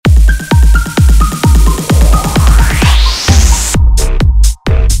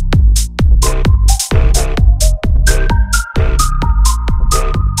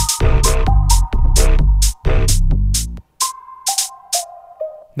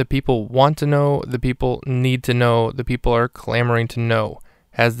The people want to know, the people need to know, the people are clamoring to know.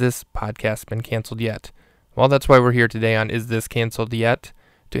 Has this podcast been canceled yet? Well, that's why we're here today on Is This Canceled Yet?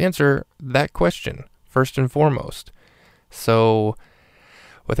 To answer that question, first and foremost. So,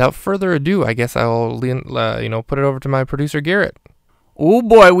 without further ado, I guess I'll put it over to my producer, Garrett. Oh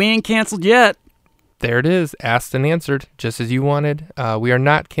boy, we ain't canceled yet. There it is, asked and answered, just as you wanted. We are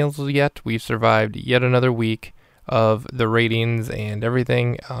not canceled yet. We've survived yet another week of the ratings and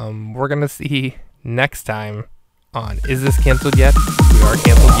everything. We're going to see next time on Is This Canceled Yet? We are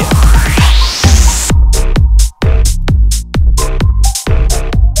canceled yet.